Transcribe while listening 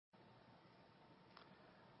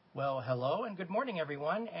Well, hello and good morning,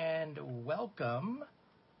 everyone, and welcome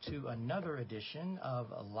to another edition of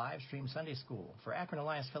Live Stream Sunday School for Akron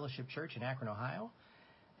Alliance Fellowship Church in Akron, Ohio.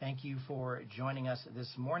 Thank you for joining us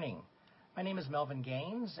this morning. My name is Melvin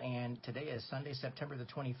Gaines, and today is Sunday, September the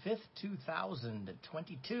 25th,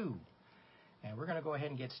 2022. And we're going to go ahead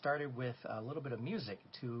and get started with a little bit of music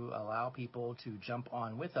to allow people to jump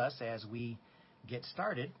on with us as we get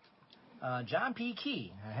started. John P.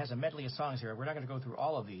 Key has a medley of songs here. We're not going to go through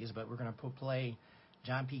all of these, but we're going to play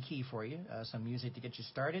John P. Key for you, some music to get you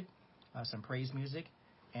started, some praise music,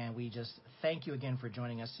 and we just thank you again for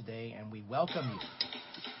joining us today, and we welcome you.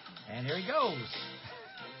 And here he goes.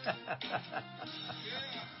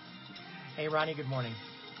 Hey, Ronnie, good morning.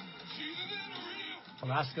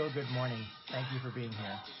 Roscoe, good morning. Thank you for being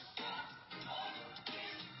here.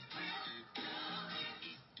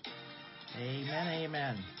 Amen,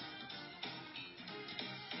 amen.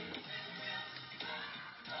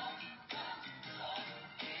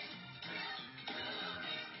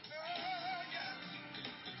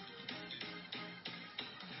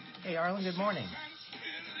 Hey, Arlen, good morning.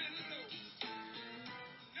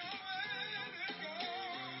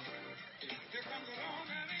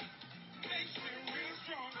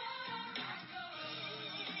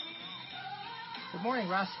 Good morning,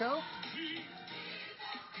 Roscoe.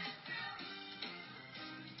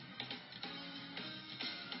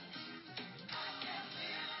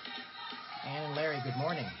 And Larry, good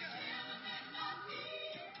morning.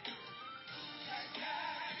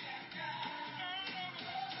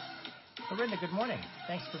 Lorinda, good morning.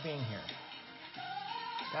 Thanks for being here.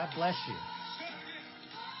 God bless you.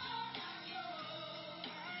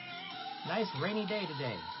 Nice rainy day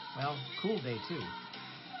today. Well, cool day too.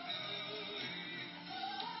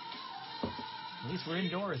 At least we're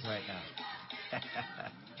indoors right now.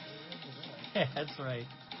 That's right.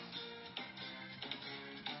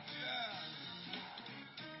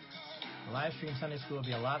 The live stream Sunday school would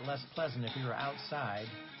be a lot less pleasant if we were outside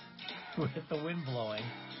with the wind blowing.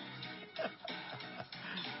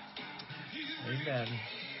 Amen.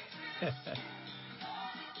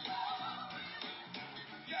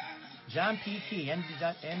 John P. Key,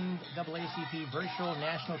 NAACP Virtual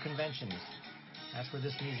National Conventions. That's where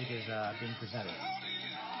this music is being presented.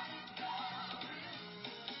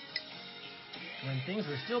 When things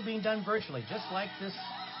were still being done virtually, just like this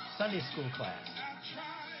Sunday school class.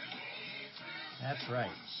 That's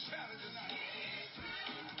right.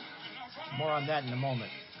 More on that in a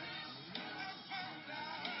moment.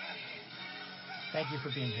 Thank you for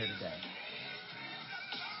being here today.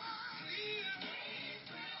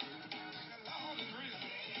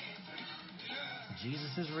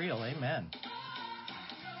 Jesus is real. Amen.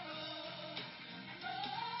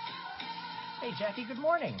 Hey, Jackie, good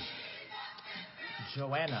morning.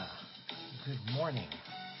 Joanna, good morning.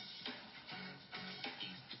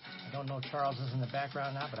 I don't know if Charles is in the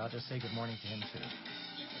background now, but I'll just say good morning to him too.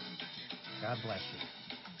 God bless you.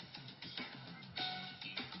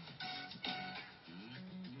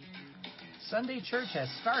 Sunday church has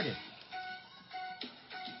started.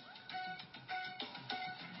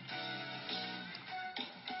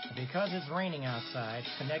 Because it's raining outside,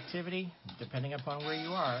 connectivity, depending upon where you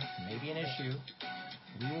are, may be an issue.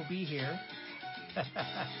 We will be here.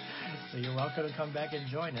 So you're welcome to come back and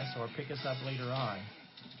join us or pick us up later on.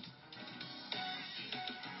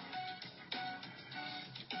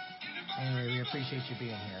 Anyway, we appreciate you being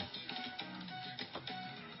here.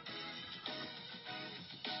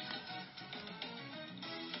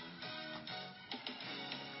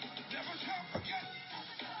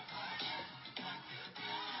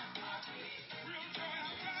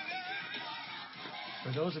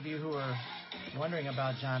 For those of you who are wondering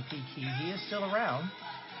about John P. Key, he is still around.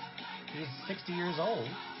 He's 60 years old.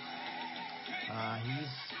 He's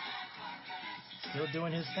still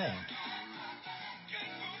doing his thing.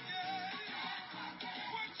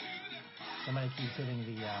 Somebody keeps hitting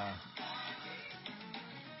the, I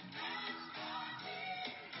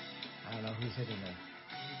don't know who's hitting the,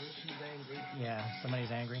 yeah,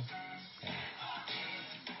 somebody's angry. Okay.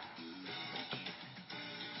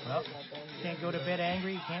 Well, you can't go to bed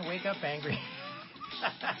angry, you can't wake up angry.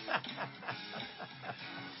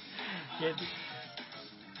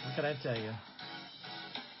 What can I tell you?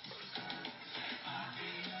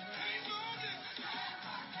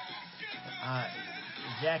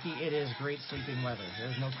 Jackie, it is great sleeping weather.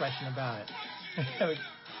 There's no question about it.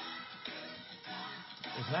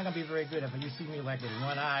 It's not going to be very good if you see me like with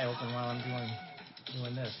one eye open while I'm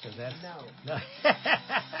doing this, because that's... No.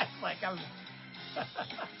 It's like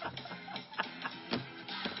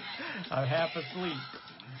I'm half asleep.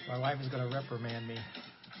 My wife is going to reprimand me.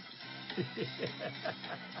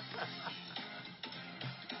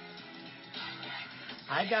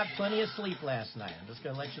 I got plenty of sleep last night. I'm just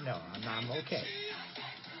going to let you know. I'm okay.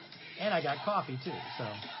 And I got coffee, too, so.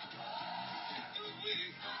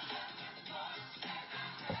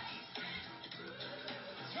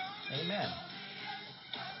 Amen.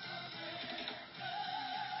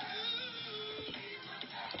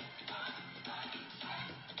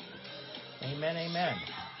 Amen, amen.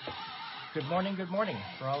 Good morning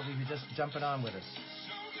for all of you who are just jumping on with us.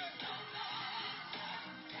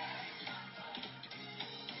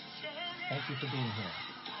 Thank you for being here.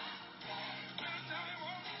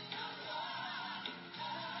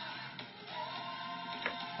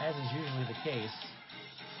 As is usually the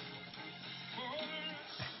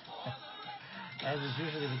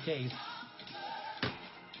case,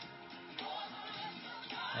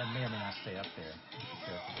 that may or may not stay up there. Be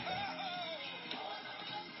careful with that.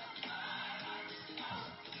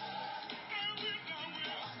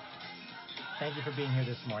 Thank you for being here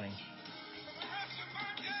this morning.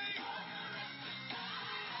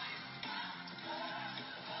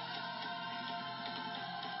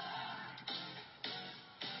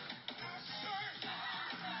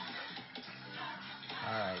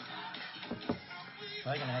 All right.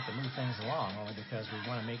 Probably going to have to move things along only because we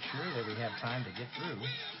want to make sure that we have time to get through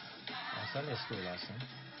our Sunday school lesson.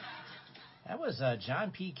 That was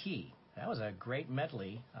John P. Key. That was a great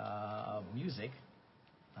medley of music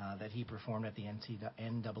that he performed at the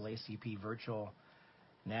NAACP Virtual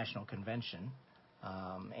National Convention,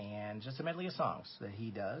 and just a medley of songs that he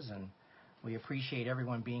does. And we appreciate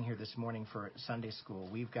everyone being here this morning for Sunday school.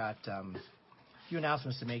 We've got a few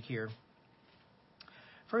announcements to make here.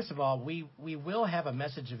 First of all, we will have a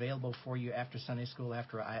message available for you after Sunday school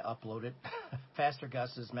after I upload it. Pastor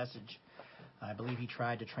Gus's message, I believe he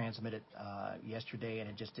tried to transmit it yesterday and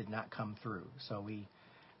it just did not come through. So we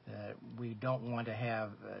don't want to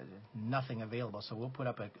have nothing available. So we'll put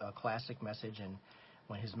up a classic message, and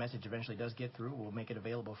when his message eventually does get through, we'll make it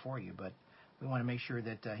available for you. But we want to make sure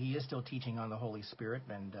that he is still teaching on the Holy Spirit,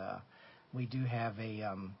 and we do have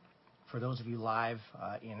for those of you live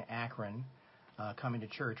in Akron, coming to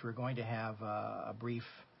church, we're going to have a brief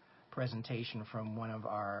presentation from one of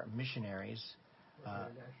our missionaries,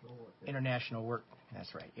 international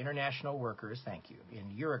workers, thank you, in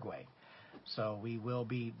Uruguay. So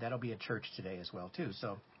that'll be at church today as well too.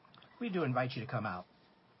 So we do invite you to come out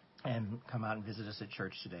and visit us at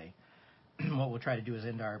church today. What we'll try to do is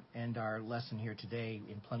end our lesson here today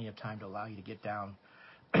in plenty of time to allow you to get down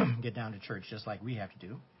to church just like we have to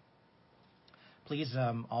do. Please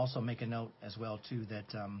also make a note as well, too, that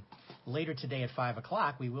later today at 5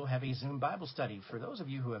 o'clock, we will have a Zoom Bible study. For those of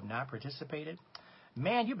you who have not participated,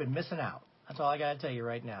 man, you've been missing out. That's all I got to tell you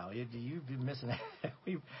right now. You've been missing out.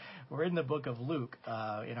 We're in the book of Luke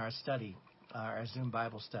in our study, our Zoom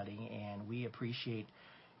Bible study, and we appreciate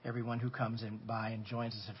everyone who comes in by and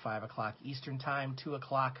joins us at 5 o'clock Eastern Time, 2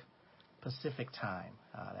 o'clock Pacific Time.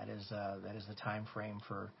 That is the time frame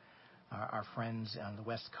for our friends on the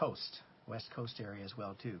West Coast area as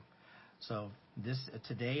well too. So this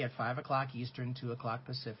today at 5 o'clock Eastern, 2 o'clock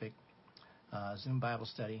Pacific, Zoom Bible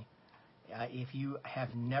study. If you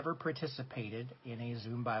have never participated in a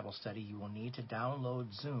Zoom Bible study, you will need to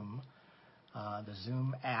download Zoom, the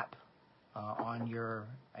Zoom app, on your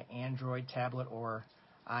Android tablet or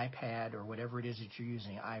iPad or whatever it is that you're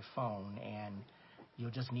using, iPhone, and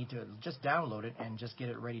you'll just need to just download it and just get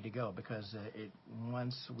it ready to go, because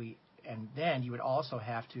and then you would also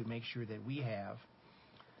have to make sure that we have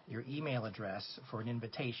your email address for an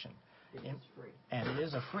invitation. It's free. And it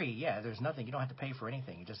is a free, there's nothing, you don't have to pay for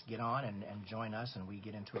anything. You just get on and join us, and we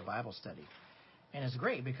get into a Bible study. And it's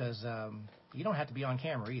great because you don't have to be on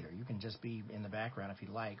camera either. You can just be in the background if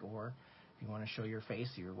you like, or if you want to show your face,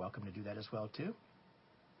 you're welcome to do that as well too.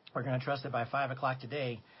 We're going to trust that by 5 o'clock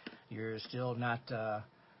today, you're still not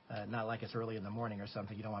like it's early in the morning or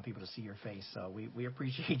something. You don't want people to see your face. So we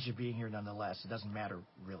appreciate you being here nonetheless. It doesn't matter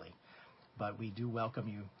really. But we do welcome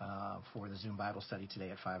you for the Zoom Bible study today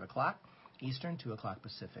at 5 o'clock Eastern, 2 o'clock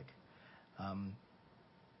Pacific.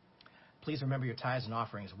 Please remember your tithes and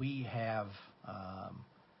offerings. We have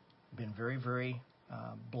been very, very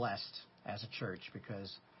blessed as a church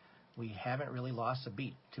because we haven't really lost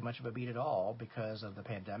too much of a beat at all because of the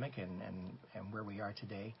pandemic and where we are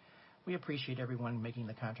today. We appreciate everyone making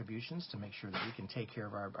the contributions to make sure that we can take care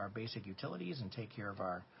of our basic utilities and take care of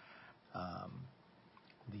our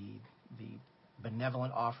the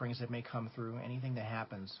benevolent offerings that may come through. Anything that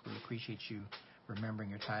happens, we appreciate you remembering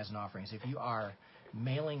your tithes and offerings. If you are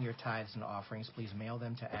mailing your tithes and offerings, please mail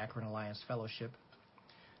them to Akron Alliance Fellowship,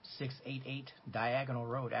 688 Diagonal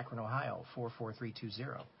Road, Akron, Ohio,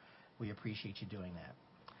 44320. we appreciate you doing that.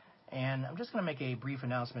 And I'm just going to make a brief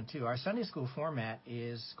announcement, too. Our Sunday school format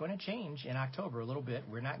is going to change in October a little bit.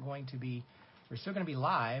 We're still going to be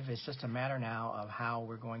live. It's just a matter now of how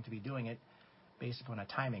we're going to be doing it based upon a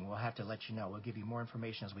timing. We'll have to let you know. We'll give you more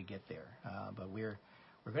information as we get there. But we're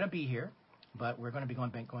going to be here, but we're going to be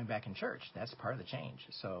going back in church. That's part of the change.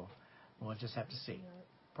 So we'll just have to see.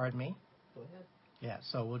 Pardon me? Go ahead. Yeah,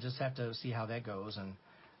 so we'll just have to see how that goes,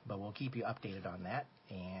 but we'll keep you updated on that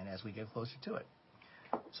and as we get closer to it.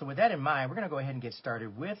 So with that in mind, we're going to go ahead and get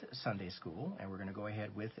started with Sunday school, and we're going to go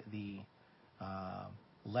ahead with the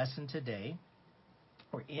lesson today.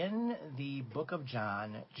 We're in the book of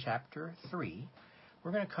John, chapter 3.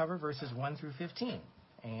 We're going to cover verses 1 through 15,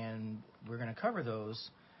 and we're going to cover those.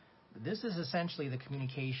 This is essentially the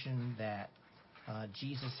communication that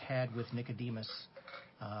Jesus had with Nicodemus,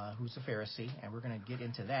 who's a Pharisee, and we're going to get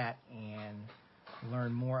into that and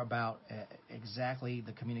learn more about exactly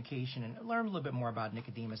the communication and learn a little bit more about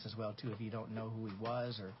Nicodemus as well, too, if you don't know who he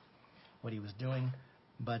was or what he was doing.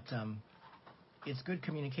 But it's good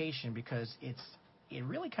communication because it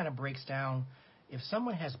really kind of breaks down if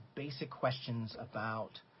someone has basic questions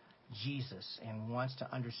about Jesus and wants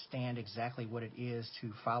to understand exactly what it is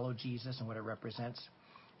to follow Jesus and what it represents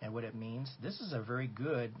and what it means. This is a very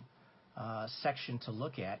good section to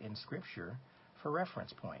look at in Scripture for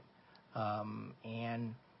reference point.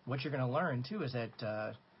 And what you're going to learn, too, is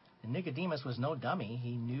that Nicodemus was no dummy.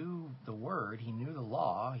 He knew the Word. He knew the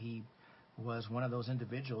law. He was one of those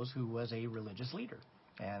individuals who was a religious leader.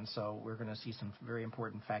 And so we're going to see some very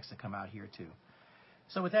important facts that come out here, too.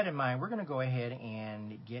 So with that in mind, we're going to go ahead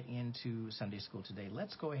and get into Sunday school today.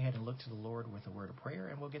 Let's go ahead and look to the Lord with a word of prayer,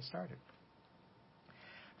 and we'll get started.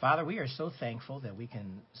 Father, we are so thankful that we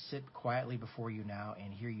can sit quietly before you now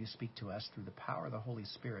and hear you speak to us through the power of the Holy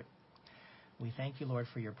Spirit. We thank you, Lord,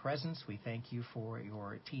 for your presence. We thank you for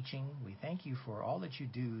your teaching. We thank you for all that you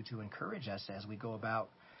do to encourage us as we go about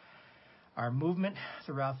our movement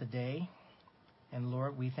throughout the day. And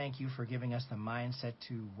Lord, we thank you for giving us the mindset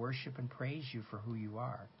to worship and praise you for who you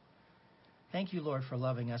are. Thank you, Lord, for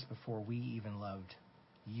loving us before we even loved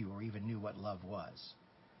you or even knew what love was.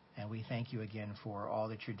 And we thank you again for all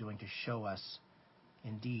that you're doing to show us,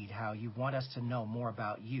 indeed, how you want us to know more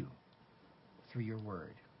about you through your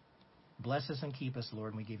word. Bless us and keep us,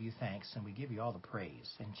 Lord, and we give you thanks, and we give you all the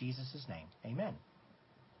praise. In Jesus' name, amen.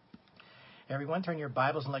 Everyone, turn your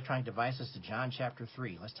Bibles and electronic devices to John chapter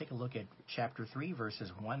 3. Let's take a look at chapter 3,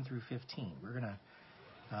 verses 1 through 15. We're going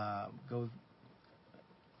to go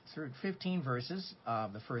through 15 verses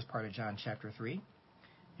of the first part of John chapter 3.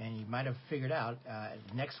 And you might have figured out,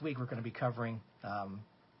 next week we're going to be covering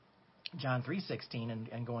John 3:16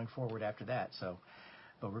 and going forward after that.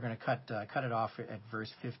 But we're going to cut it off at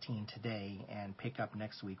verse 15 today and pick up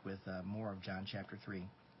next week with more of John chapter 3.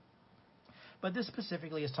 But this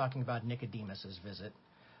specifically is talking about Nicodemus's visit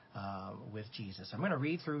with Jesus. I'm going to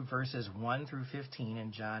read through verses 1 through 15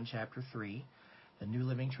 in John chapter 3, the New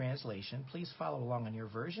Living Translation. Please follow along on your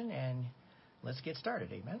version, and let's get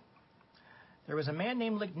started. Amen. There was a man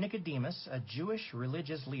named Nicodemus, a Jewish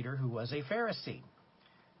religious leader who was a Pharisee.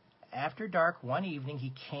 After dark one evening,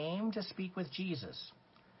 he came to speak with Jesus.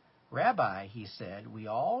 Rabbi, he said, we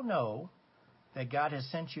all know that God has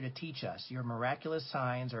sent you to teach us. Your miraculous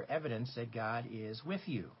signs are evidence that God is with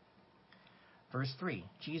you. Verse 3,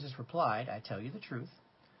 Jesus replied, I tell you the truth.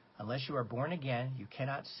 Unless you are born again, you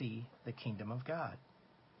cannot see the kingdom of God.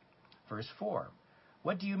 Verse 4,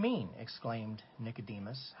 what do you mean? Exclaimed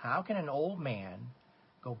Nicodemus. How can an old man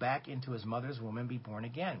go back into his mother's womb and be born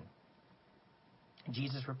again?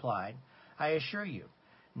 Jesus replied, I assure you,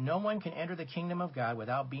 no one can enter the kingdom of God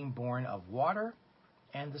without being born of water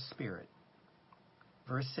and the Spirit.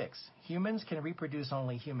 Verse 6, humans can reproduce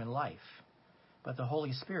only human life, but the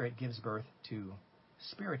Holy Spirit gives birth to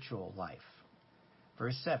spiritual life.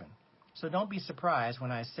 Verse 7, so don't be surprised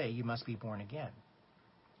when I say you must be born again.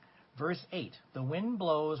 Verse 8, the wind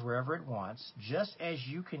blows wherever it wants, just as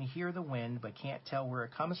you can hear the wind but can't tell where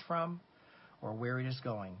it comes from or where it is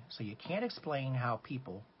going. So you can't explain how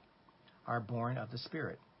people are born of the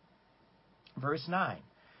Spirit. Verse 9,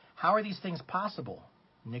 how are these things possible?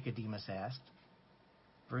 Nicodemus asked.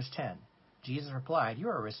 Verse 10, Jesus replied, you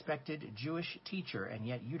are a respected Jewish teacher, and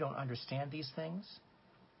yet you don't understand these things?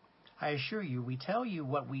 I assure you, we tell you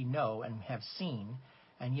what we know and have seen,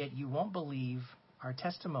 and yet you won't believe our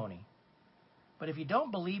testimony. But if you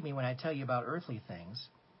don't believe me when I tell you about earthly things,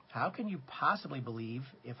 how can you possibly believe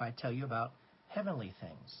if I tell you about heavenly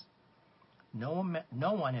things? No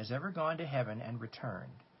one has ever gone to heaven and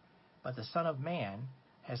returned, but the Son of Man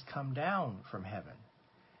has come down from heaven.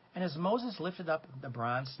 And as Moses lifted up the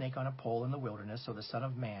bronze snake on a pole in the wilderness, so the Son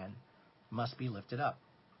of Man must be lifted up,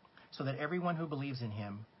 so that everyone who believes in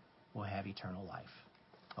him will have eternal life.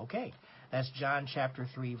 Okay, that's John chapter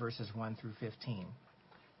 3, verses 1 through 15.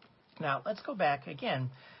 Now, let's go back again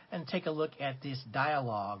and take a look at this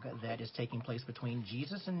dialogue that is taking place between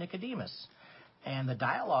Jesus and Nicodemus. And the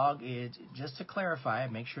dialogue is, just to clarify,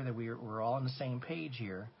 make sure that we're all on the same page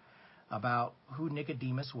here about who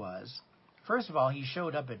Nicodemus was. First of all, he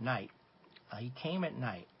showed up at night. He came at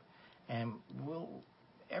night. And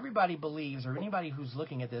everybody believes, or anybody who's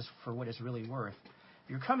looking at this for what it's really worth, if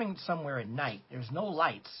you're coming somewhere at night, there's no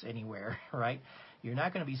lights anywhere, right? You're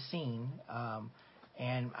not going to be seen.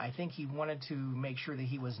 And I think he wanted to make sure that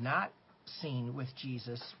he was not seen with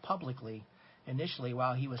Jesus publicly initially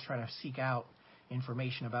while he was trying to seek out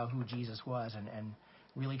information about who Jesus was and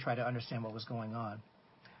really try to understand what was going on.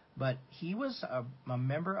 But he was a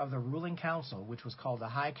member of the ruling council, which was called the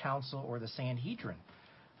High Council or the Sanhedrin.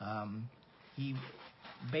 He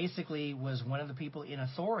basically was one of the people in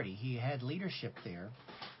authority. He had leadership there.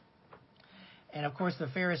 And, of course, the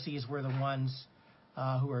Pharisees were the ones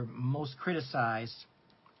who were most criticized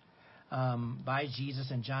by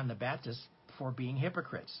Jesus and John the Baptist for being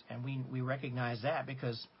hypocrites. And we recognize that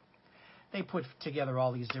because they put together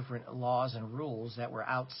all these different laws and rules that were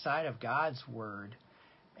outside of God's word.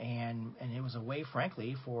 And it was a way,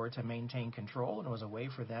 frankly, to maintain control, and it was a way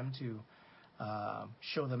for them to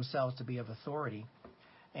show themselves to be of authority.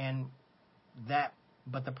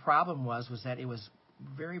 But the problem was that it was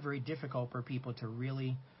very, very difficult for people to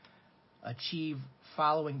really achieve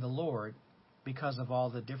following the Lord because of all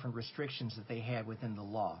the different restrictions that they had within the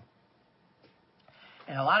law.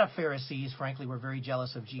 And a lot of Pharisees, frankly, were very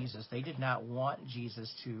jealous of Jesus. They did not want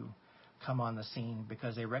Jesus to come on the scene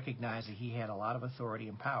because they recognized that he had a lot of authority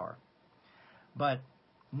and power. But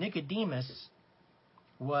Nicodemus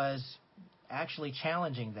was actually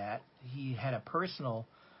challenging that.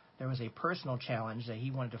 There was a personal challenge that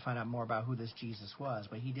he wanted to find out more about who this Jesus was,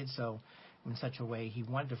 but he did so in such a way he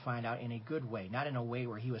wanted to find out in a good way, not in a way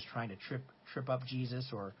where he was trying to trip up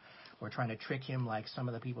Jesus or trying to trick him like some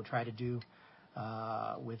of the people try to do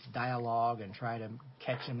with dialogue and try to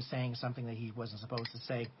catch him saying something that he wasn't supposed to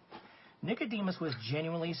say. Nicodemus was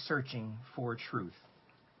genuinely searching for truth.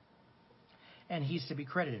 And he's to be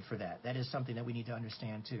credited for that. That is something that we need to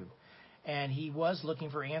understand too. And he was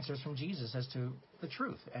looking for answers from Jesus as to the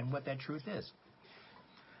truth and what that truth is.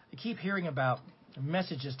 I keep hearing about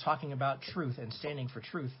messages talking about truth and standing for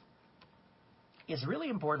truth. It's really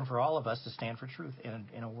important for all of us to stand for truth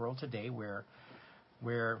in a world today where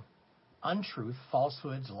untruth,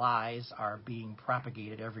 falsehoods, lies are being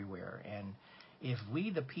propagated everywhere. And if we,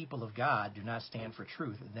 the people of God, do not stand for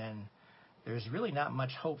truth, then there's really not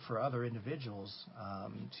much hope for other individuals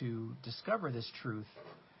to discover this truth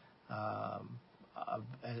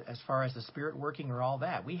as far as the Spirit working or all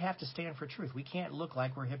that. We have to stand for truth. We can't look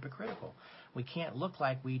like we're hypocritical. We can't look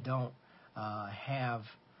like we don't have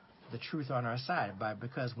the truth on our side.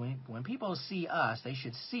 Because when people see us, they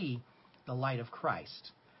should see the light of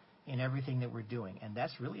Christ in everything that we're doing. And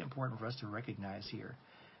that's really important for us to recognize here.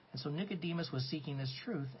 And so Nicodemus was seeking this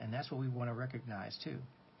truth, and that's what we want to recognize too.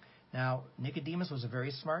 Now, Nicodemus was a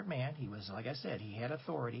very smart man. He was, like I said, he had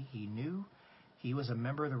authority. He knew he was a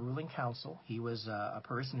member of the ruling council. He was a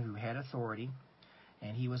person who had authority,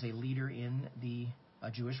 and he was a leader in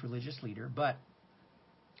a Jewish religious leader. But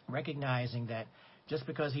recognizing that just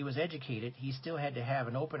because he was educated, he still had to have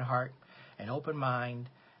an open heart, an open mind,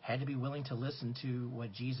 had to be willing to listen to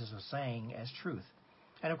what Jesus was saying as truth.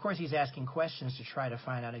 And, of course, he's asking questions to try to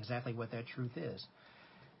find out exactly what that truth is.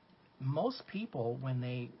 Most people, when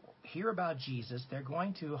they hear about Jesus, they're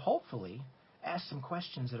going to hopefully ask some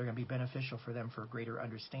questions that are going to be beneficial for them for greater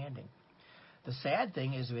understanding. The sad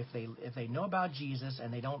thing is if they know about Jesus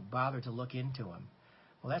and they don't bother to look into him,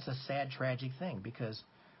 well, that's a sad, tragic thing, because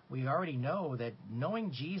we already know that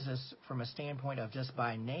knowing Jesus from a standpoint of just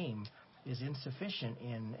by name is insufficient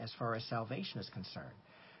as far as salvation is concerned.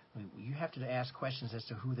 You have to ask questions as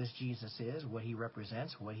to who this Jesus is, what he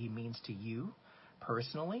represents, what he means to you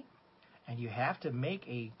personally, and you have to make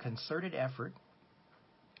a concerted effort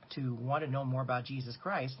to want to know more about Jesus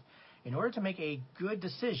Christ in order to make a good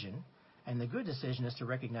decision, and the good decision is to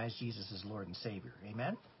recognize Jesus as Lord and Savior.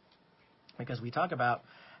 Amen? Because we talk about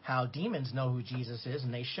how demons know who Jesus is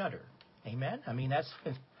and they shudder. Amen? I mean, that's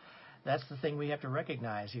the thing we have to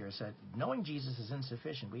recognize here, is that knowing Jesus is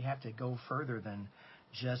insufficient. We have to go further than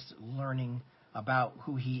just learning about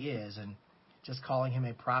who he is and just calling him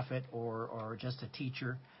a prophet or just a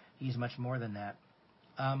teacher. He's much more than that.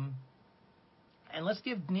 And let's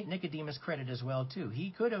give Nicodemus credit as well, too.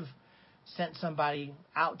 He could have sent somebody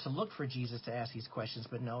out to look for Jesus to ask these questions,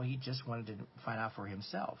 but no, he just wanted to find out for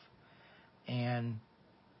himself. And,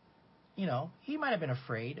 he might have been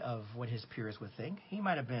afraid of what his peers would think. He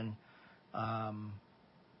might have been,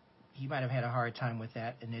 he might have had a hard time with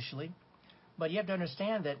that initially. But you have to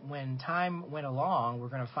understand that when time went along, we're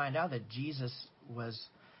going to find out that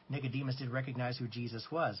Nicodemus did recognize who Jesus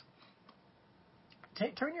was.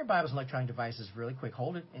 Turn your Bibles and electronic devices really quick.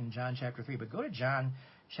 Hold it in John chapter 3, but go to John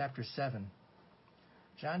chapter 7.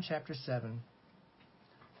 John chapter 7,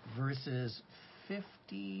 verses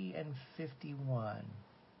 50 and 51.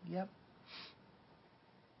 Yep.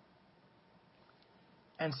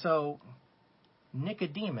 And so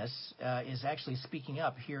Nicodemus is actually speaking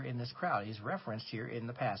up here in this crowd. He's referenced here in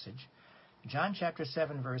the passage. John chapter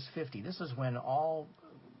 7, verse 50. This is when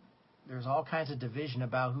there's all kinds of division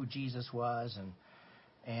about who Jesus was.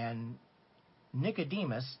 And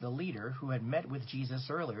Nicodemus, the leader who had met with Jesus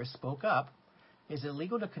earlier, spoke up. Is it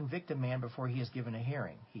legal to convict a man before he is given a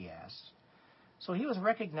hearing? He asked. So he was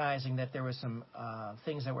recognizing that there were some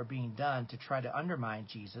things that were being done to try to undermine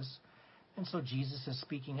Jesus. And so Jesus is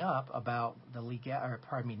speaking up about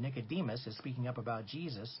Nicodemus is speaking up about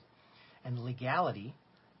Jesus and the legality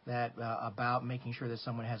that about making sure that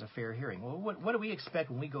someone has a fair hearing. Well, what do we expect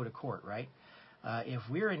when we go to court, right? If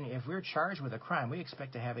we're charged with a crime, we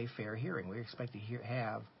expect to have a fair hearing. We expect to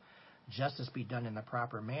have justice be done in the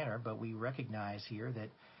proper manner. But we recognize here that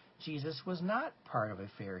Jesus was not part of a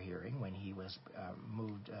fair hearing when he was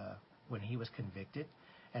when he was convicted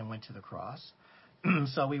and went to the cross.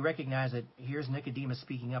 So we recognize that here's Nicodemus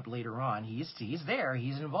speaking up later on. He's there.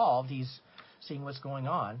 He's involved. He's seeing what's going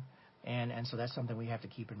on. And so that's something we have to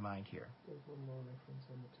keep in mind here. There's one more reference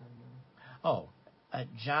on the timeline.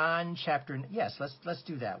 John chapter... Yes, let's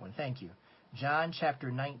do that one. Thank you. John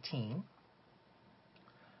chapter 19,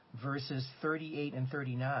 verses 38 and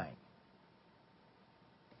 39.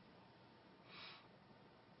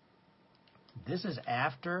 This is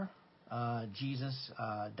after Jesus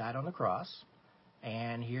died on the cross.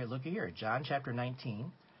 And here, look here, John chapter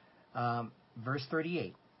 19, verse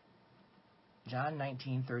 38. John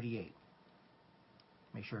 19:38.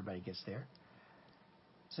 Make sure everybody gets there.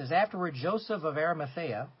 It says, afterward, Joseph of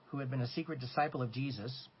Arimathea, who had been a secret disciple of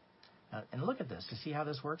Jesus, and look at this, to see how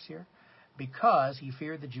this works here, because he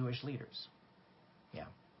feared the Jewish leaders. Yeah.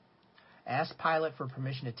 Asked Pilate for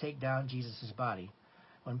permission to take down Jesus' body.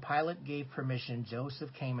 When Pilate gave permission,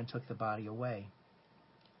 Joseph came and took the body away.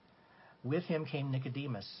 With him came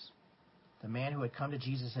Nicodemus, the man who had come to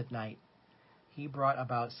Jesus at night. He brought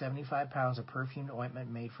about 75 pounds of perfumed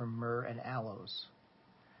ointment made from myrrh and aloes.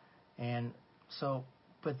 And so,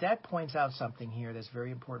 but that points out something here that's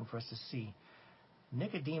very important for us to see.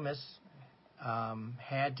 Nicodemus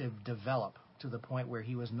had to develop to the point where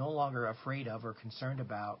he was no longer afraid of or concerned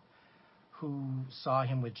about who saw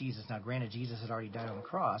him with Jesus. Now, granted, Jesus had already died on the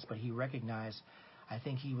cross, but he recognized, I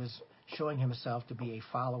think he was showing himself to be a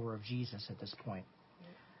follower of Jesus at this point.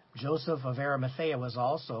 Joseph of Arimathea was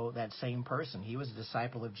also that same person. He was a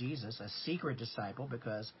disciple of Jesus, a secret disciple,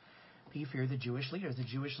 because he feared the Jewish leaders. The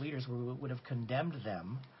Jewish leaders would have condemned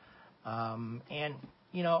them. And,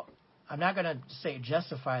 I'm not going to say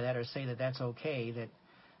justify that or say that that's okay, that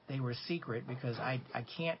they were secret, because I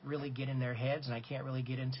can't really get in their heads and I can't really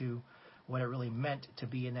get into what it really meant to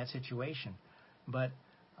be in that situation. But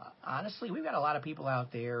honestly, we've got a lot of people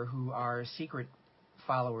out there who are secret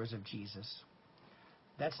followers of Jesus.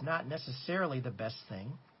 That's not necessarily the best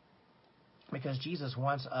thing, because Jesus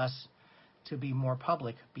wants us to be more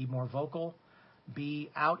public, be more vocal,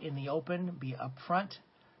 be out in the open, be upfront,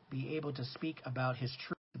 be able to speak about his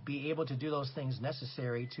truth, be able to do those things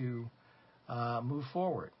necessary to move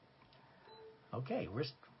forward. Okay,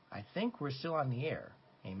 I think we're still on the air.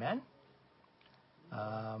 Amen?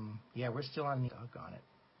 Yeah, we're still on the... Doggone it.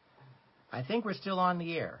 I think we're still on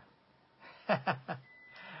the air.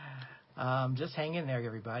 Just hang in there,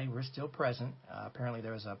 everybody. We're still present. Apparently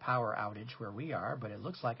there was a power outage where we are, but it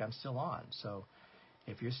looks like I'm still on. So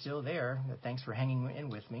if you're still there, thanks for hanging in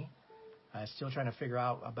with me. I'm still trying to figure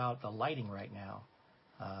out about the lighting right now.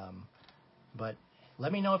 But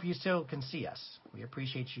let me know if you still can see us. We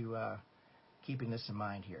appreciate you keeping this in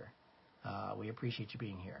mind here. We appreciate you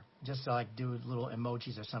being here. Just like do little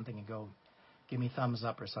emojis or something and go give me thumbs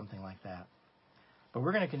up or something like that. But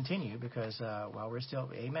we're going to continue because, we're still,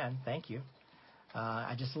 amen, thank you.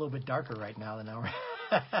 I'm just a little bit darker right now than now.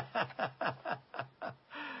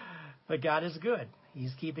 But God is good.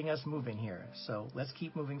 He's keeping us moving here. So let's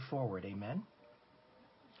keep moving forward, amen?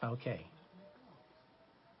 Okay.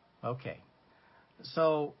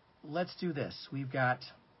 So let's do this. We've got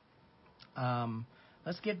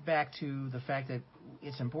let's get back to the fact that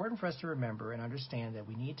it's important for us to remember and understand that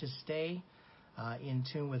we need to stay in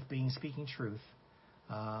tune with speaking truth.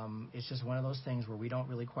 It's just one of those things where we don't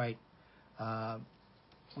really quite,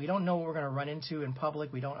 we don't know what we're going to run into in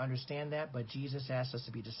public. We don't understand that, but Jesus asked us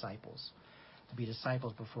to be disciples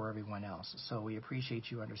before everyone else. So we appreciate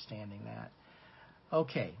you understanding that.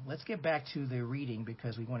 Okay, let's get back to the reading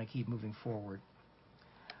because we want to keep moving forward.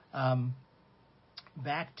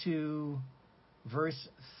 Back to verse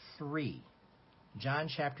 3. John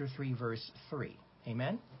chapter 3, verse 3.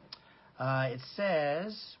 Amen? It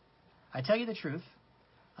says, I tell you the truth,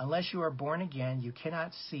 unless you are born again, you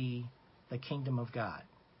cannot see the kingdom of God.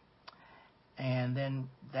 And then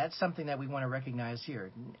that's something that we want to recognize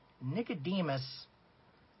here. Nicodemus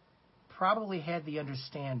probably had the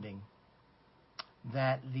understanding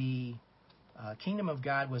that the kingdom of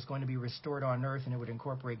God was going to be restored on earth and it would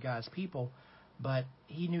incorporate God's people, but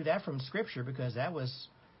he knew that from Scripture because that was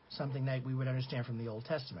something that we would understand from the Old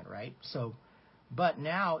Testament, right? So, but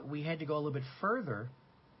now we had to go a little bit further,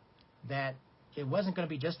 that it wasn't going to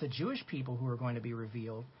be just the Jewish people who were going to be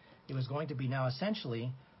revealed. It was going to be now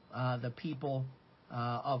essentially the people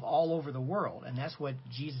of all over the world. And that's what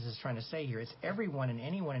Jesus is trying to say here. It's everyone and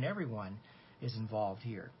anyone and everyone is involved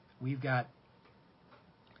here. We've got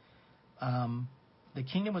the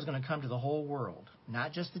kingdom was going to come to the whole world,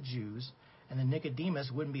 not just the Jews. And then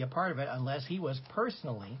Nicodemus wouldn't be a part of it unless he was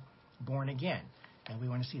personally born again. And we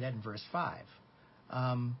want to see that in verse 5.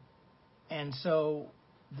 And so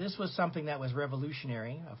this was something that was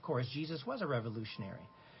revolutionary. Of course, Jesus was a revolutionary.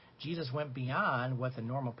 Jesus went beyond what the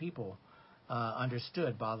normal people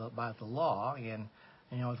understood by the law. And,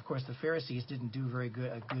 of course, the Pharisees didn't do a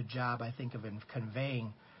good job, I think, of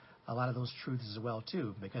conveying a lot of those truths as well,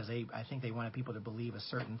 too, because I think they wanted people to believe a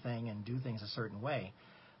certain thing and do things a certain way.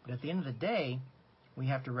 But at the end of the day, we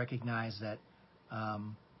have to recognize that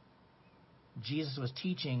Jesus was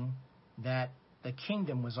teaching that the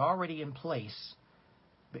kingdom was already in place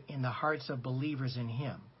in the hearts of believers in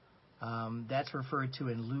him. That's referred to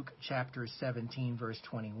in Luke chapter 17, verse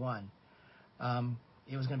 21.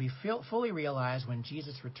 It was going to be fully realized when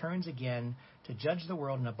Jesus returns again to judge the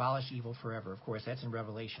world and abolish evil forever. Of course, that's in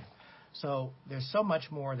Revelation. So there's so much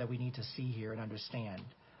more that we need to see here and understand.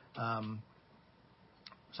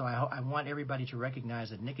 So I want everybody to recognize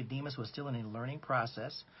that Nicodemus was still in a learning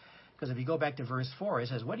process. Because if you go back to verse 4, it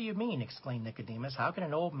says, "What do you mean?" exclaimed Nicodemus. "How can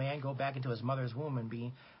an old man go back into his mother's womb and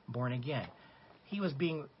be born again?" He was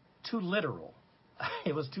being too literal.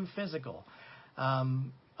 It was too physical.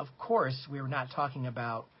 Of course, we were not talking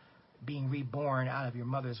about being reborn out of your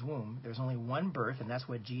mother's womb. There's only one birth, and that's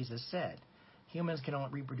what Jesus said. Humans can only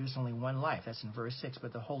reproduce only one life. That's in verse 6.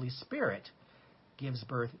 But the Holy Spirit gives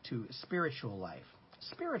birth to spiritual life.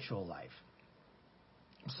 Spiritual life.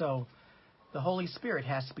 So the Holy Spirit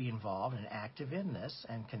has to be involved and active in this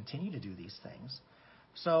and continue to do these things.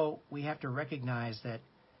 So we have to recognize that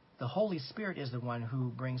the Holy Spirit is the one who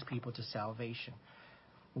brings people to salvation.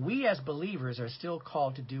 We as believers are still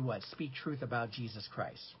called to do what? Speak truth about Jesus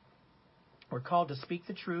Christ. We're called to speak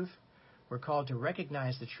the truth. We're called to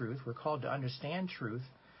recognize the truth. We're called to understand truth.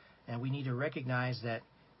 And we need to recognize that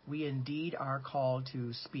we indeed are called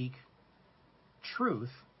to speak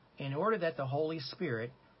truth in order that the Holy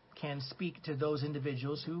Spirit can speak to those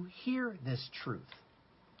individuals who hear this truth.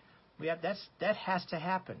 That has to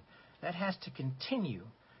happen. That has to continue.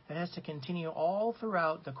 That has to continue all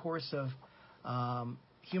throughout the course of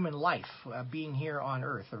human life, being here on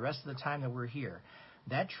earth, the rest of the time that we're here.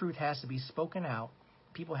 That truth has to be spoken out.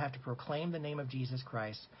 People have to proclaim the name of Jesus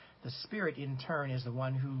Christ. The Spirit, in turn, is the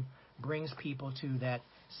one who brings people to that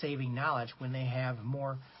saving knowledge when they have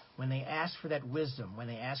more, when they ask for that wisdom, when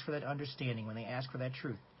they ask for that understanding, when they ask for that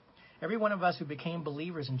truth. Every one of us who became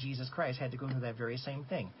believers in Jesus Christ had to go through that very same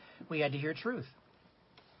thing. We had to hear truth.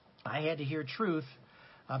 I had to hear truth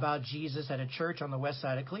about Jesus at a church on the west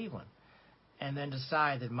side of Cleveland, and then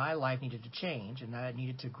decide that my life needed to change and that I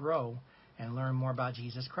needed to grow and learn more about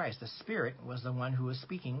Jesus Christ. The Spirit was the one who was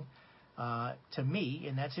speaking to me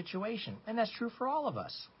in that situation. And that's true for all of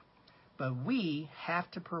us. But we have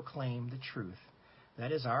to proclaim the truth.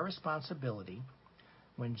 That is our responsibility.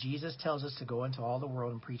 When Jesus tells us to go into all the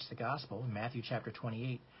world and preach the gospel, in Matthew chapter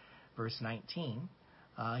 28, verse 19,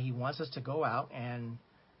 he wants us to go out and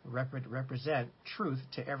represent truth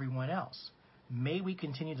to everyone else. May we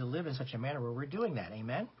continue to live in such a manner where we're doing that.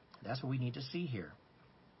 Amen? That's what we need to see here.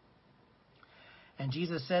 And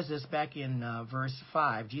Jesus says this back in verse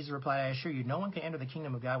 5. Jesus replied, "I assure you, no one can enter the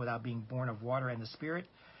kingdom of God without being born of water and the Spirit."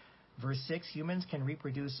 Verse 6, humans can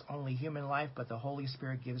reproduce only human life, but the Holy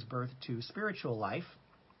Spirit gives birth to spiritual life.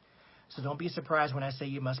 So don't be surprised when I say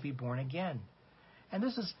you must be born again. And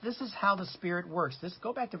this is how the Spirit works.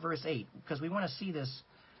 Go back to verse 8, because we want to see this.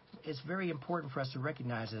 It's very important for us to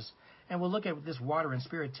recognize this. And we'll look at this water and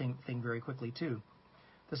Spirit thing very quickly, too.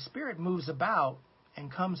 The Spirit moves about and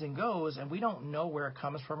comes and goes, and we don't know where it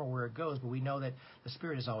comes from or where it goes, but we know that the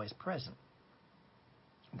Spirit is always present.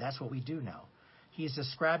 That's what we do know. He's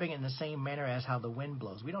describing it in the same manner as how the wind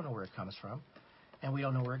blows. We don't know where it comes from, and we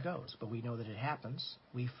don't know where it goes, but we know that it happens.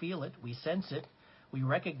 We feel it. We sense it. We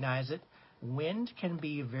recognize it. Wind can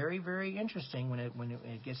be very, very interesting when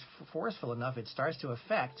it gets forceful enough. It starts to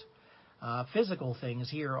affect physical things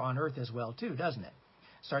here on Earth as well, too, doesn't it?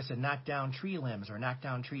 Starts to knock down tree limbs or knock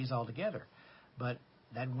down trees altogether. But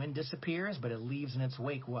that wind disappears, but it leaves in its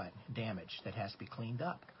wake what? Damage that has to be cleaned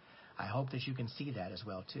up. I hope that you can see that as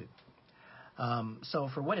well, too. So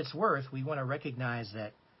for what it's worth, we want to recognize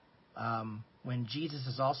that when Jesus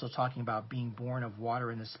is also talking about being born of water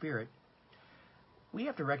and the Spirit, we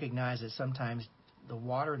have to recognize that sometimes the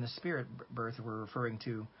water and the Spirit birth we're referring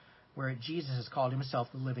to, where Jesus has called himself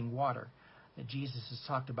the living water, that Jesus has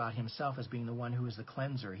talked about himself as being the one who is the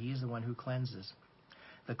cleanser. He is the one who cleanses.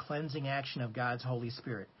 The cleansing action of God's Holy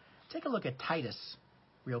Spirit. Take a look at Titus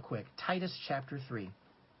real quick. Titus chapter 3.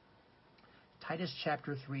 Titus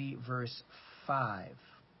chapter 3, verse 5.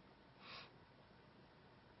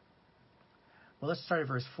 Well, let's start at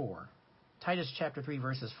verse 4. Titus chapter 3,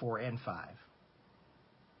 verses 4 and 5.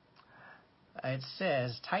 It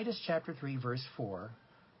says, Titus chapter 3, verse 4,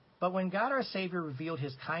 "But when God our Savior revealed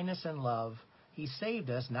his kindness and love, he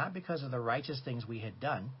saved us not because of the righteous things we had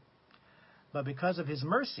done, but because of his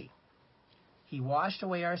mercy. He washed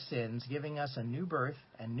away our sins, giving us a new birth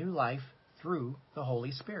and new life through the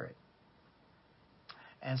Holy Spirit."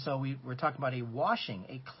 And so we're talking about a washing,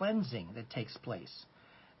 a cleansing that takes place.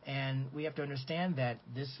 And we have to understand that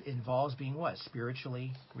this involves being what?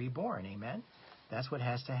 Spiritually reborn. Amen? That's what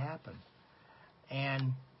has to happen.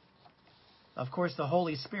 And, of course, the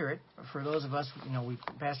Holy Spirit, for those of us,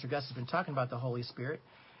 Pastor Gus has been talking about the Holy Spirit,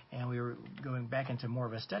 and we were going back into more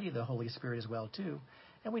of a study of the Holy Spirit as well, too.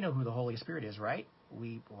 And we know who the Holy Spirit is, right?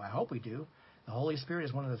 I hope we do. The Holy Spirit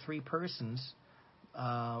is one of the three persons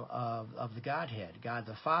of the Godhead. God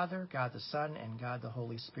the Father, God the Son, and God the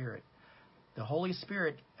Holy Spirit. The Holy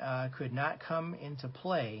Spirit could not come into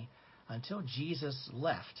play until Jesus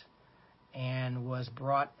left and was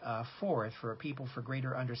brought forth for people for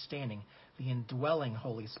greater understanding, the indwelling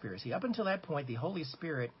Holy Spirit. See, up until that point, the Holy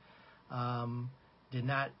Spirit did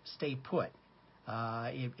not stay put.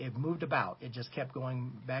 It moved about. It just kept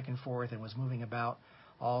going back and forth and was moving about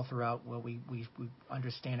all throughout what we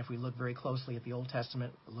understand if we look very closely at the Old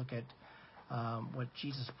Testament, look at what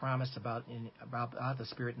Jesus promised about the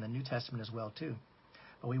Spirit in the New Testament as well, too.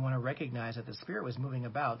 But we want to recognize that the Spirit was moving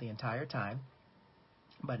about the entire time.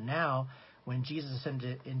 But now, when Jesus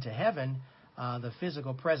ascended into heaven, the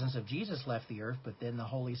physical presence of Jesus left the earth, but then the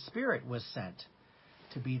Holy Spirit was sent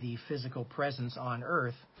to be the physical presence on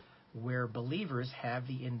earth where believers have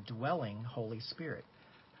the indwelling Holy Spirit.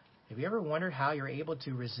 Have you ever wondered how you're able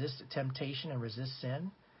to resist temptation and resist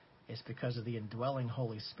sin? It's because of the indwelling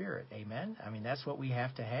Holy Spirit. Amen? I mean, that's what we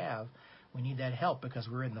have to have. We need that help because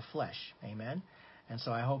we're in the flesh. Amen? And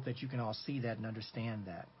so I hope that you can all see that and understand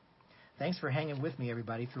that. Thanks for hanging with me,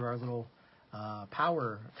 everybody, through our little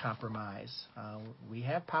power compromise. We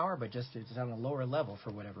have power, but just it's on a lower level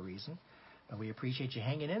for whatever reason. But we appreciate you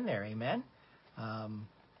hanging in there. Amen?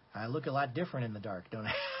 I look a lot different in the dark, don't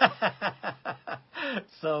I?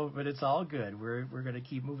 But it's all good. We're going to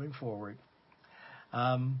keep moving forward.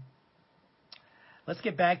 Let's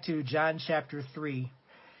get back to John chapter 3,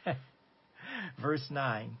 verse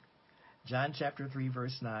 9. John chapter 3,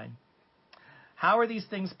 verse 9. "How are these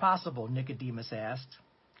things possible?" Nicodemus asked.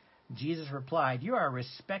 Jesus replied, "You are a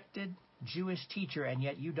respected Jewish teacher, and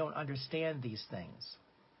yet you don't understand these things.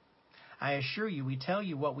 I assure you, we tell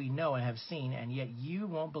you what we know and have seen, and yet you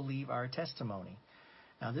won't believe our testimony."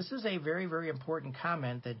 Now, this is a very, very important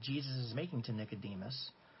comment that Jesus is making to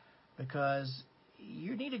Nicodemus, because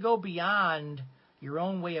you need to go beyond your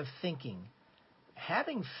own way of thinking.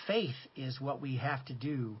 Having faith is what we have to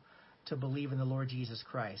do to believe in the Lord Jesus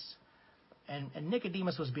Christ. And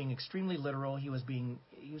Nicodemus was being extremely literal. He was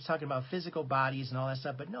talking about physical bodies and all that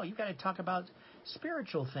stuff. But no, you've got to talk about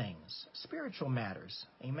spiritual things, spiritual matters.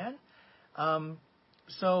 Amen?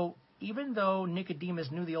 So even though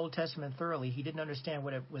Nicodemus knew the Old Testament thoroughly, he didn't understand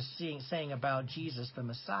what it was saying about Jesus, the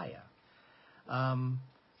Messiah.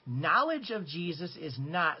 Knowledge of Jesus is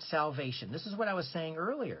not salvation. This is what I was saying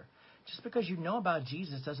earlier. Just because you know about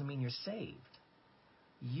Jesus doesn't mean you're saved.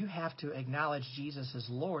 You have to acknowledge Jesus as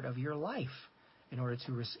Lord of your life in order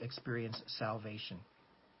to experience salvation.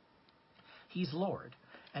 He's Lord,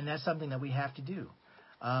 and that's something that we have to do.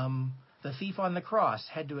 The thief on the cross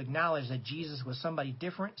had to acknowledge that Jesus was somebody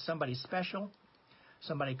different, somebody special,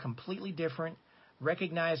 somebody completely different,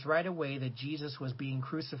 recognized right away that Jesus was being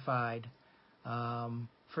crucified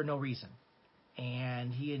for no reason.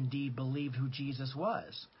 And he indeed believed who Jesus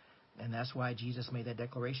was. And that's why Jesus made that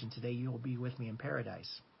declaration, today you will be with me in paradise.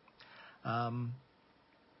 That's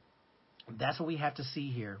what we have to see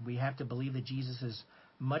here. We have to believe that Jesus is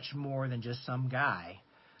much more than just some guy.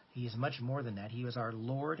 He is much more than that. He is our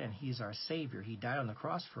Lord and he is our Savior. He died on the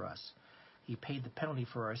cross for us. He paid the penalty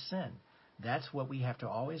for our sin. That's what we have to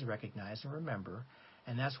always recognize and remember.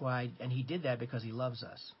 And that's why, and he did that because he loves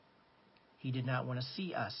us. He did not want to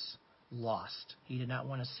see us lost. He did not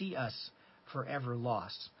want to see us forever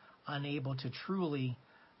lost, unable to truly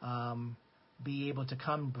be able to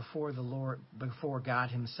come before the Lord, before God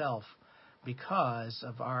himself, because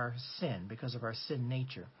of our sin, because of our sin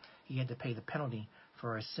nature. He had to pay the penalty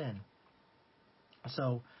for our sin.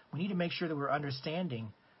 So we need to make sure that we're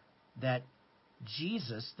understanding that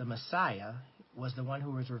Jesus, the Messiah, was the one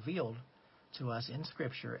who was revealed to us in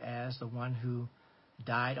Scripture as the one who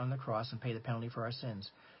died on the cross and paid the penalty for our sins.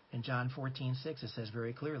 In John 14:6, it says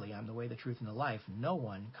very clearly, I'm the way, the truth, and the life. No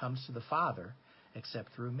one comes to the Father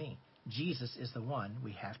except through me. Jesus is the one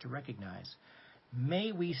we have to recognize.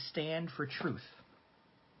 May we stand for truth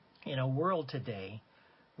in a world today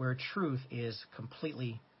where truth is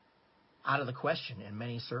completely out of the question in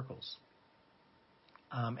many circles.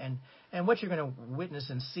 And what you're going to witness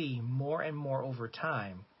and see more and more over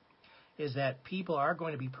time is that people are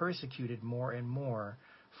going to be persecuted more and more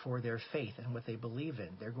for their faith and what they believe in.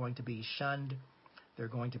 They're going to be shunned. They're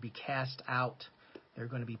going to be cast out. They're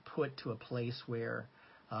going to be put to a place where,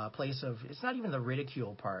 it's not even the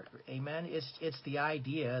ridicule part. Amen. It's the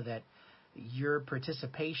idea that your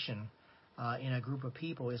participation in a group of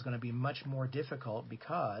people is going to be much more difficult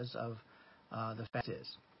because of the fact is.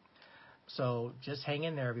 So just hang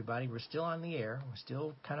in there, everybody. We're still on the air. We're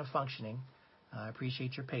still kind of functioning. I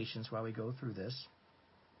appreciate your patience while we go through this.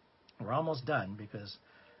 We're almost done because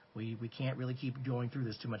we can't really keep going through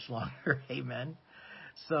this too much longer. Amen.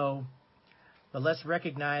 So, but let's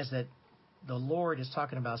recognize that the Lord is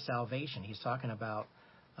talking about salvation. He's talking about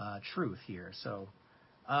truth here. So,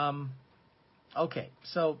 okay.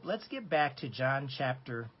 So let's get back to John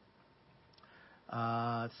chapter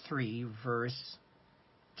 3, verse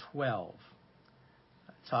 12.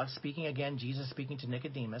 Speaking again, Jesus speaking to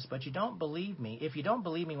Nicodemus, but you don't believe me. If you don't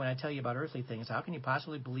believe me when I tell you about earthly things, how can you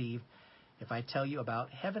possibly believe if I tell you about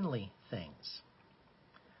heavenly things?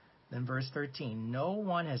 Then verse 13, no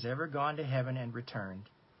one has ever gone to heaven and returned,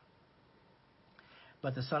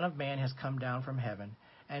 but the Son of Man has come down from heaven.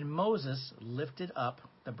 And Moses lifted up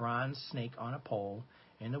the bronze snake on a pole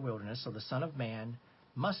in the wilderness, so the Son of Man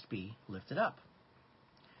must be lifted up,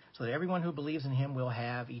 so that everyone who believes in him will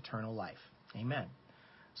have eternal life. Amen.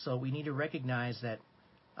 So we need to recognize that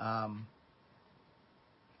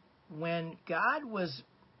when God was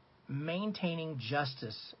maintaining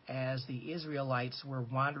justice as the Israelites were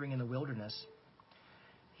wandering in the wilderness,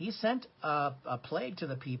 he sent a plague to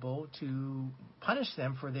the people to punish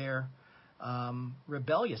them for their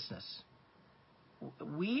rebelliousness.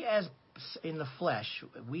 We as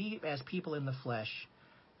people in the flesh,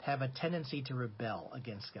 have a tendency to rebel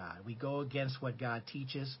against God. We go against what God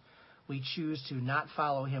teaches. We choose to not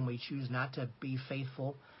follow him. We choose not to be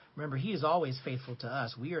faithful. Remember, he is always faithful to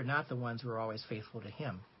us. We are not the ones who are always faithful to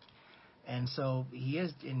him. And so he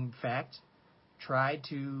has, in fact, tried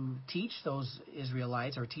to teach those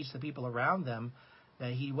Israelites or teach the people around them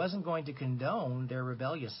that he wasn't going to condone their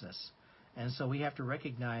rebelliousness. And so we have to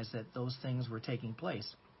recognize that those things were taking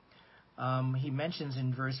place. He mentions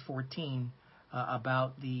in verse 14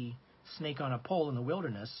 about the snake on a pole in the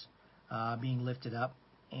wilderness being lifted up.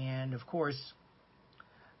 And, of course,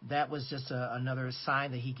 that was just another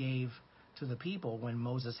sign that he gave to the people when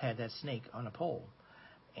Moses had that snake on a pole.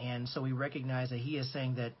 And so we recognize that he is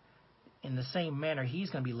saying that in the same manner he's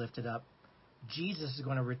going to be lifted up, Jesus is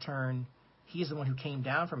going to return. He is the one who came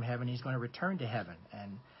down from heaven. He's going to return to heaven.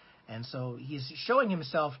 And so he's showing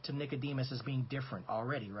himself to Nicodemus as being different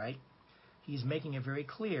already, right? He's making it very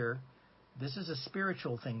clear this is a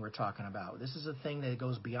spiritual thing we're talking about. This is a thing that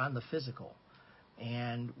goes beyond the physical.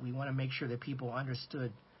 And we want to make sure that people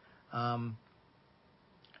understand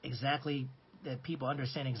exactly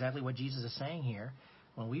what Jesus is saying here.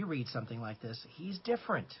 When we read something like this, he's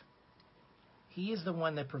different. He is the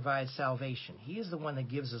one that provides salvation. He is the one that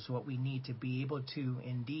gives us what we need to be able to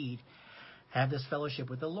indeed have this fellowship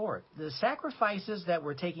with the Lord. The sacrifices that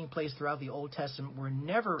were taking place throughout the Old Testament were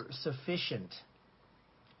never sufficient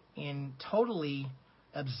in totally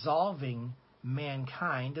absolving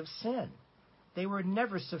mankind of sin. they were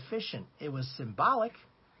never sufficient. It was symbolic.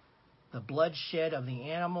 The bloodshed of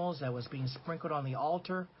the animals that was being sprinkled on the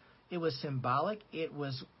altar, it was symbolic. It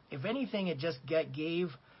was, if anything, it just gave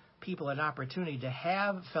people an opportunity to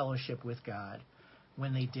have fellowship with God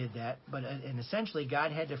when they did that. And essentially,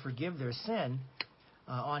 God had to forgive their sin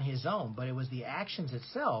on his own. But it was the actions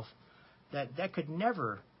itself that could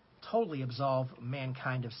never totally absolve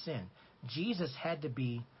mankind of sin. Jesus had to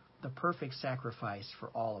be the perfect sacrifice for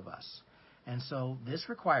all of us. And so this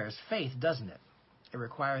requires faith, doesn't it? It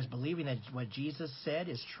requires believing that what Jesus said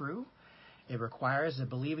is true. It requires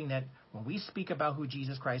believing that when we speak about who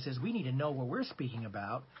Jesus Christ is, we need to know what we're speaking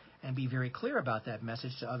about and be very clear about that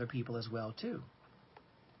message to other people as well, too.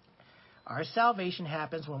 Our salvation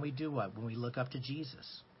happens when we do what? When we look up to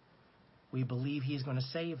Jesus. We believe he's going to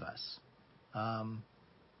save us.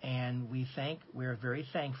 And we're very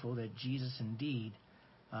thankful that Jesus indeed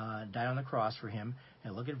died on the cross for him.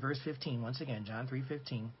 And look at verse 15 once again, John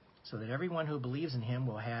 3:15. So that everyone who believes in him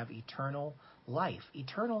will have eternal life.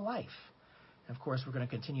 Eternal life. And of course, we're going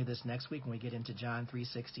to continue this next week when we get into John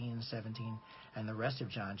 3:16 and 17 and the rest of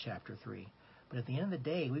John chapter 3. But at the end of the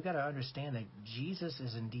day, we've got to understand that Jesus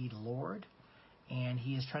is indeed Lord, and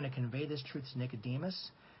he is trying to convey this truth to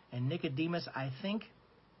Nicodemus. And Nicodemus, I think,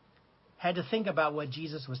 had to think about what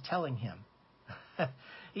Jesus was telling him.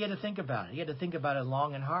 He had to think about it. He had to think about it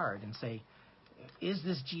long and hard and say, is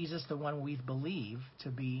this Jesus the one we believe to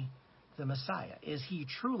be the Messiah? Is he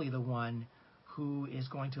truly the one who is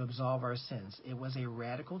going to absolve our sins? It was a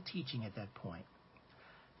radical teaching at that point.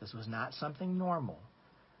 This was not something normal.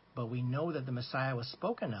 But we know that the Messiah was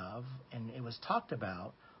spoken of and it was talked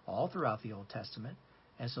about all throughout the Old Testament.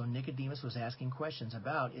 And so Nicodemus was asking questions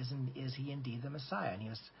about, is he indeed the Messiah? And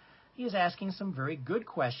he was asking some very good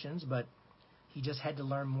questions, but he just had to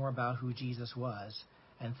learn more about who Jesus was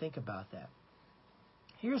and think about that.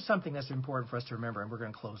 Here's something that's important for us to remember, and we're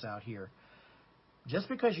going to close out here. Just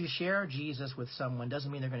because you share Jesus with someone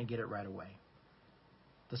doesn't mean they're going to get it right away.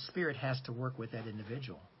 The Spirit has to work with that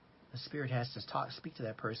individual. The Spirit has to speak to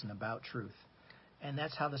that person about truth. And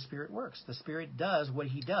that's how the Spirit works. The Spirit does what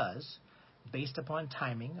he does based upon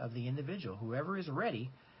timing of the individual. Whoever is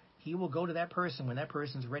ready, he will go to that person when that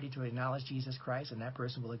person's ready to acknowledge Jesus Christ, and that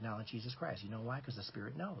person will acknowledge Jesus Christ. You know why? Because the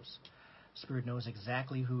Spirit knows. The Spirit knows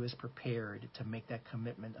exactly who is prepared to make that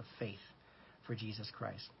commitment of faith for Jesus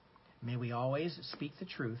Christ. May we always speak the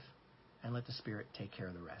truth and let the Spirit take care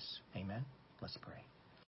of the rest. Amen. Let's pray.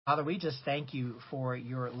 Father, we just thank you for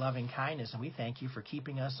your loving kindness, and we thank you for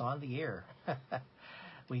keeping us on the air.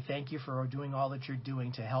 We thank you for doing all that you're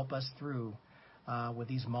doing to help us through with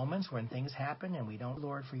these moments when things happen and we don't,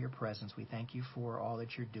 Lord, for your presence. We thank you for all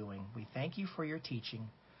that you're doing. We thank you for your teaching.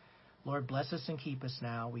 Lord, bless us and keep us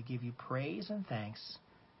now. We give you praise and thanks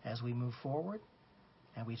as we move forward,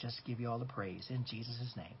 and we just give you all the praise in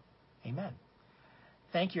Jesus' name. Amen.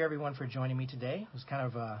 Thank you, everyone, for joining me today. It was kind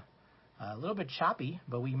of a little bit choppy,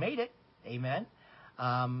 but we made it. Amen.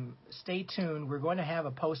 Stay tuned. We're going to have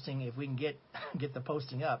a posting, if we can get the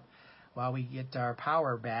posting up, while we get our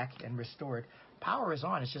power back and restored. Power is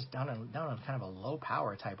on. It's just down on kind of a low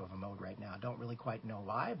power type of a mode right now. I don't really quite know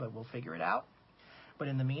why, but we'll figure it out. But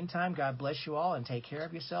in the meantime, God bless you all and take care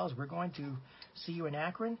of yourselves. We're going to see you in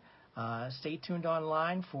Akron. Stay tuned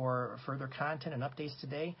online for further content and updates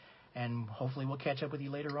today. And hopefully we'll catch up with you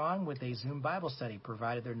later on with a Zoom Bible study,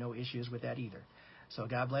 provided there are no issues with that either. So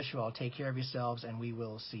God bless you all. Take care of yourselves, and we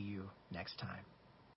will see you next time.